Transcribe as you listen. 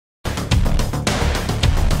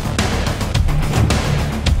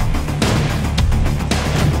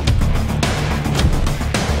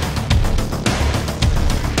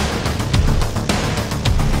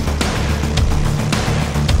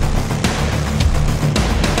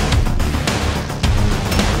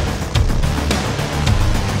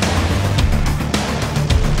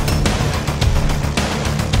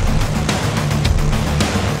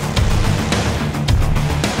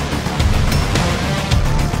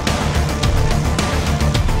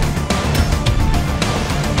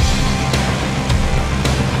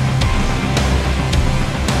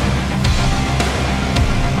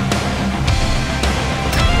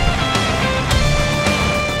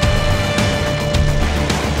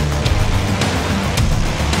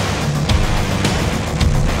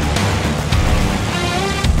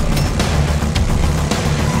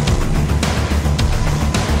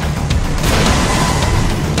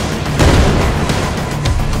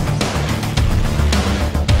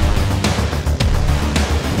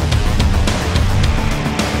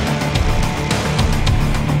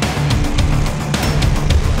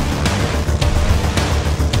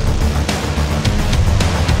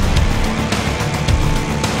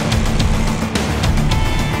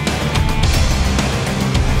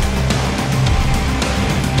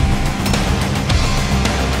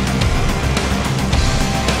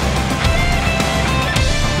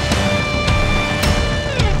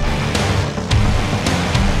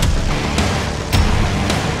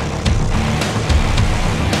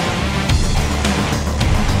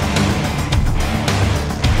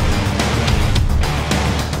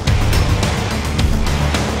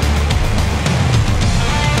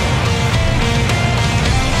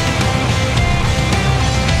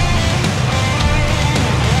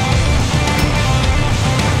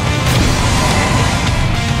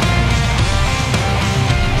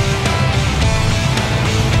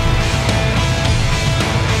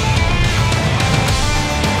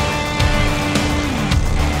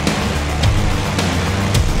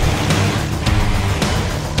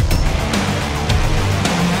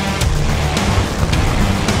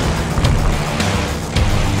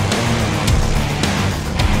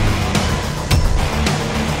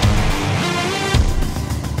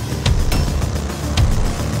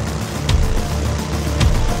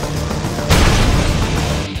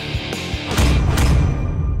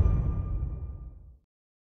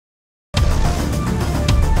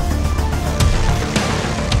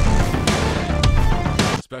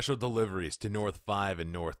special deliveries to North 5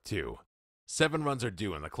 and North 2. 7 runs are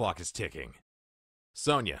due and the clock is ticking.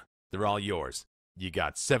 Sonia, they're all yours. You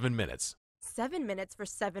got 7 minutes. 7 minutes for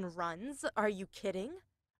 7 runs? Are you kidding?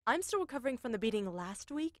 I'm still recovering from the beating last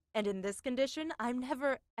week, and in this condition, I'm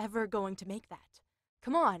never, ever going to make that.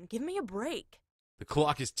 Come on, give me a break. The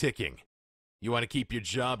clock is ticking. You want to keep your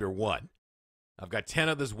job or what? I've got 10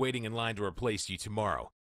 others waiting in line to replace you tomorrow.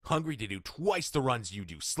 Hungry to do twice the runs you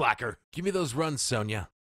do, slacker. Give me those runs, Sonia.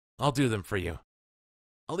 I'll do them for you.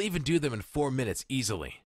 I'll even do them in 4 minutes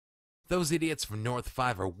easily. Those idiots from North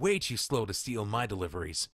 5 are way too slow to steal my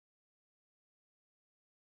deliveries.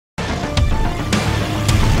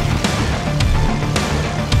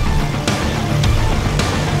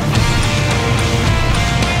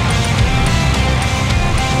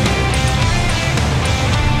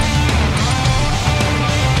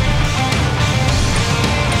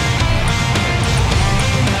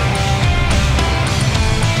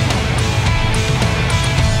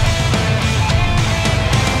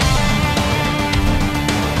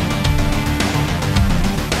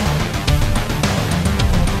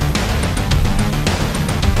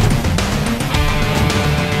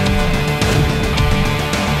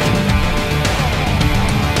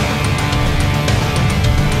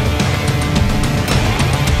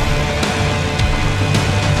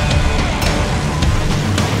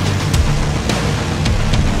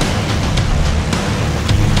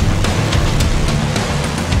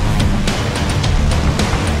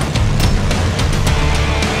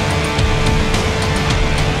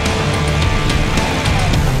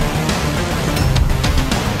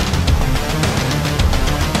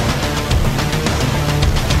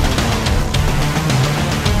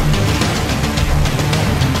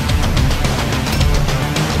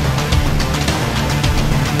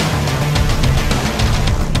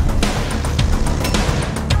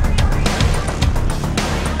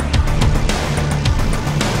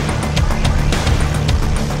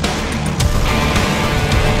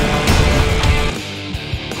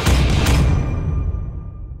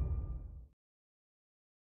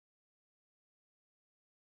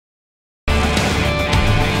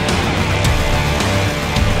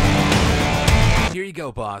 Here you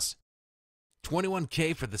go, boss.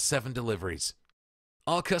 $21K for the 7 deliveries.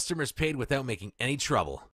 All customers paid without making any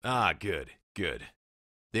trouble. Ah, good, good.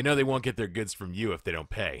 They know they won't get their goods from you if they don't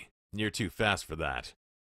pay. You're too fast for that.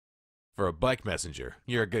 For a bike messenger,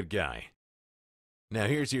 you're a good guy. Now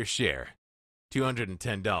here's your share.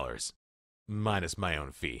 $210, minus my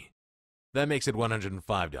own fee. That makes it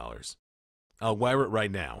 $105. I'll wire it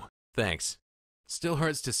right now. Thanks. Still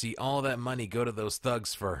hurts to see all that money go to those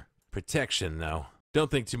thugs for protection, though. Don't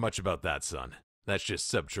think too much about that, son. That's just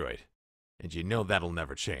Subtroid. And you know that'll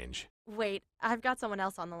never change. Wait, I've got someone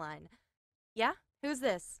else on the line. Yeah? Who's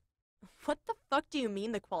this? What the fuck do you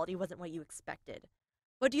mean the quality wasn't what you expected?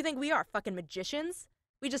 What do you think we are, fucking magicians?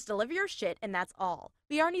 We just deliver your shit and that's all.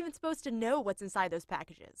 We aren't even supposed to know what's inside those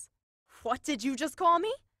packages. What did you just call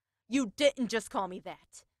me? You didn't just call me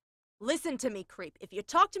that. Listen to me, creep. If you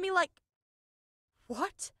talk to me like...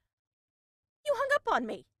 What? You hung up on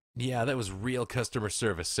me. Yeah, that was real customer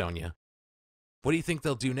service, Sonia. What do you think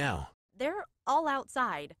they'll do now? They're all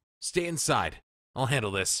outside. Stay inside. I'll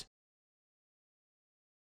handle this.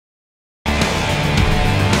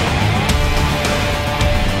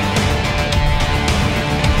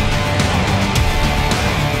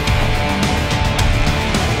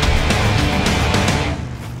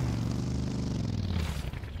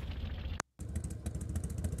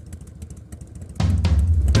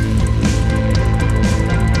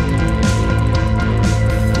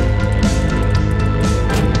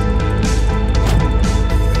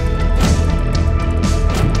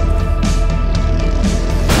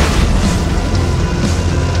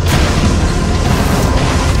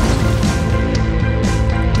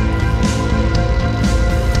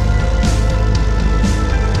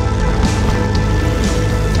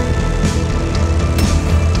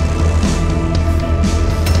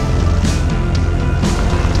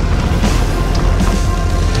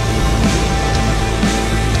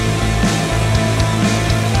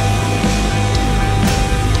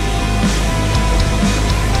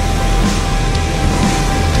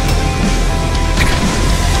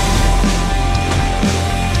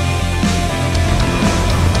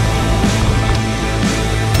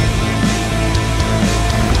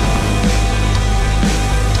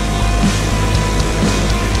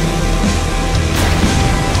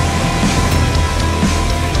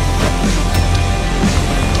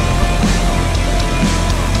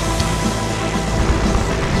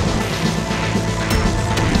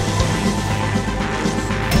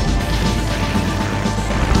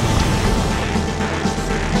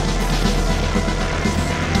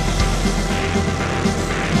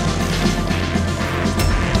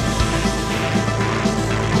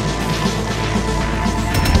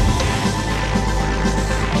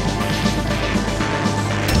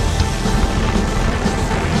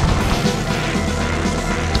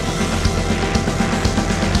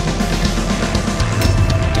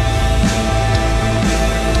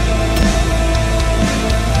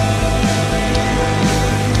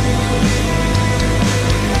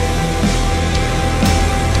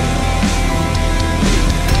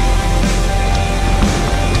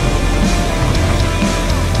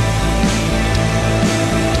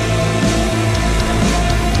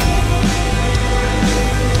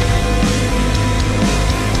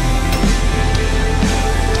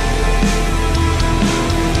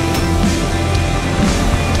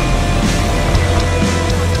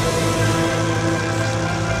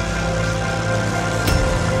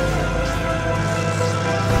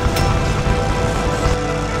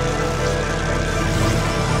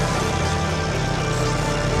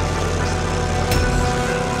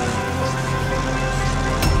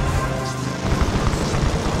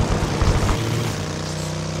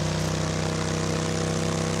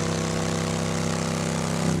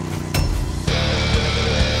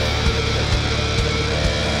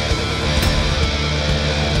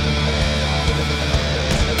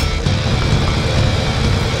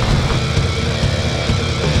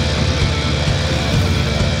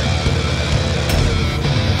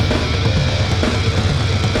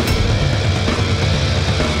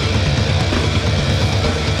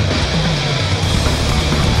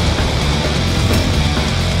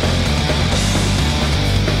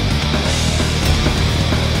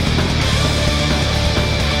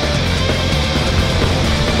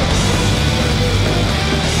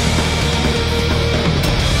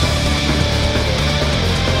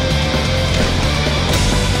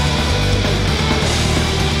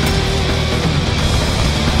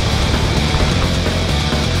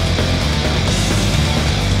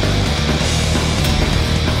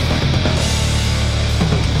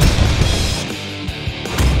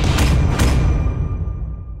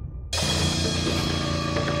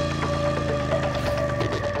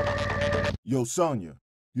 Yo, Sonya,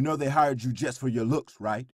 you know they hired you just for your looks,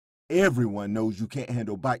 right? Everyone knows you can't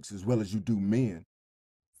handle bikes as well as you do men.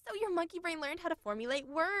 So your monkey brain learned how to formulate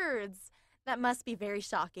words. That must be very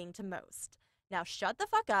shocking to most. Now shut the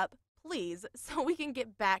fuck up, please, so we can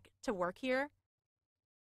get back to work here.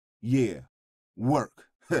 Yeah, work.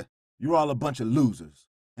 You're all a bunch of losers.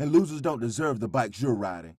 And losers don't deserve the bikes you're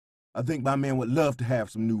riding. I think my man would love to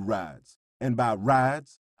have some new rides. And by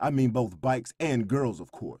rides, I mean both bikes and girls,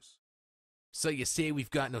 of course. So you say we've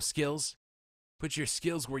got no skills? Put your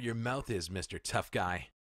skills where your mouth is, Mr. Tough Guy.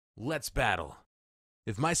 Let's battle.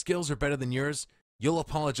 If my skills are better than yours, you'll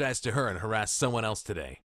apologize to her and harass someone else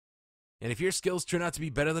today. And if your skills turn out to be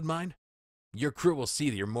better than mine, your crew will see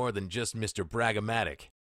that you're more than just Mr. Braggomatic.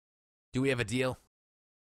 Do we have a deal?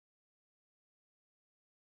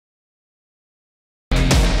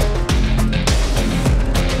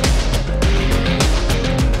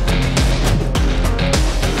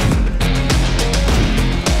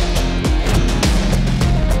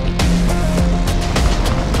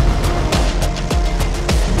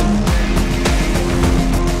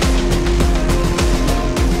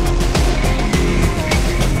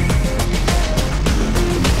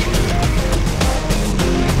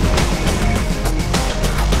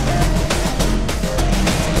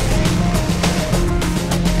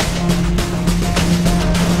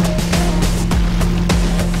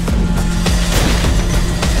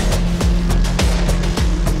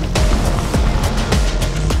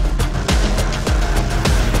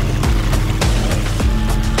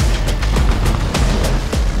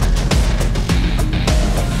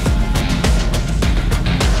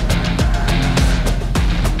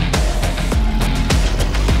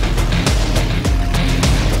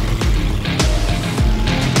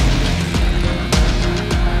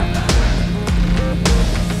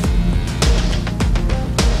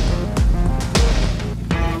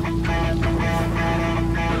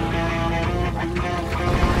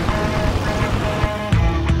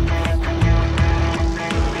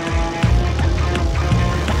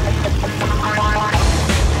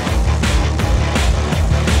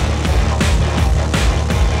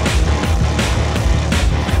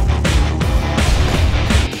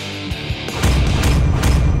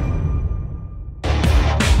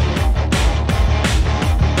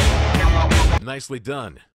 Nicely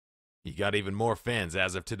done. You got even more fans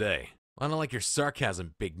as of today. I don't like your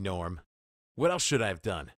sarcasm, Big Norm. What else should I have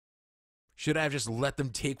done? Should I have just let them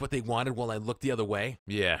take what they wanted while I looked the other way?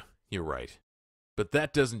 Yeah, you're right. But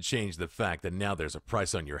that doesn't change the fact that now there's a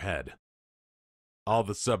price on your head. All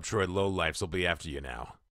the Subtroid lowlifes will be after you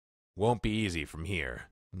now. Won't be easy from here.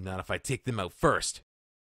 Not if I take them out first.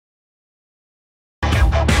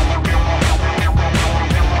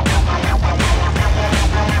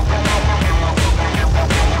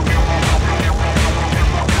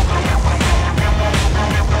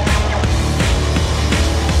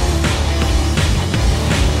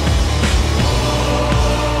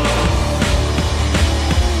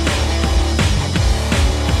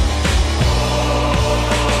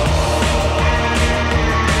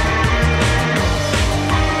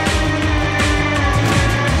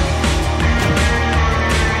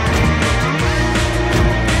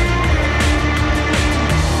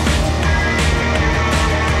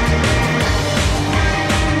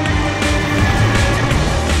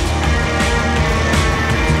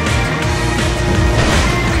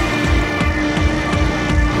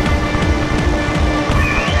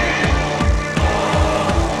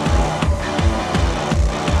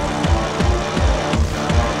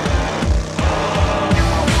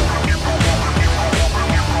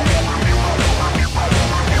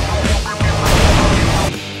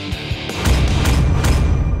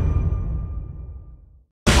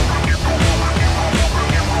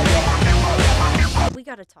 We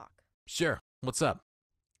gotta talk. Sure, what's up?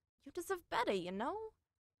 You deserve better, you know?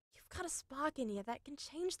 You've got a spark in you that can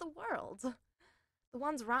change the world. The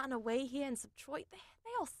ones rotting away here in Subtroid, they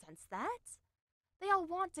all sense that. They all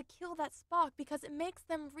want to kill that spark because it makes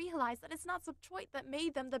them realize that it's not Subtroid that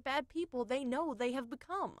made them the bad people they know they have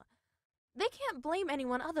become. They can't blame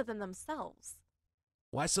anyone other than themselves.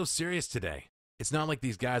 Why so serious today? It's not like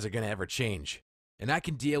these guys are gonna ever change. And I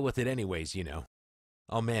can deal with it anyways, you know.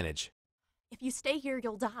 I'll manage. If you stay here,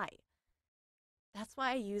 you'll die. That's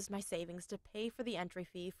why I used my savings to pay for the entry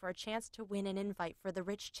fee for a chance to win an invite for the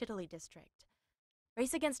rich Chitaly district.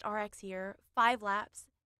 Race against RX here, 5 laps,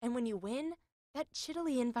 and when you win, that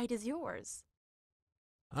Chitaly invite is yours.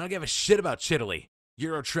 I don't give a shit about Chitaly.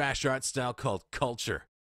 Euro trash art style called culture.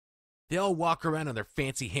 They all walk around in their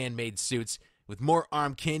fancy handmade suits with more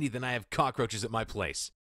arm candy than I have cockroaches at my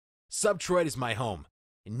place. Subtroid is my home,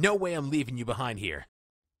 and no way I'm leaving you behind here.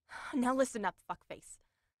 Now listen up, fuckface.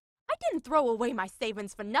 I didn't throw away my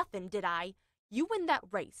savings for nothing, did I? You win that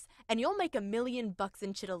race, and you'll make $1 million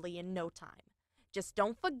in Chitaly in no time. Just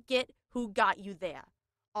don't forget who got you there.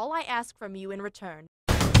 All I ask from you in return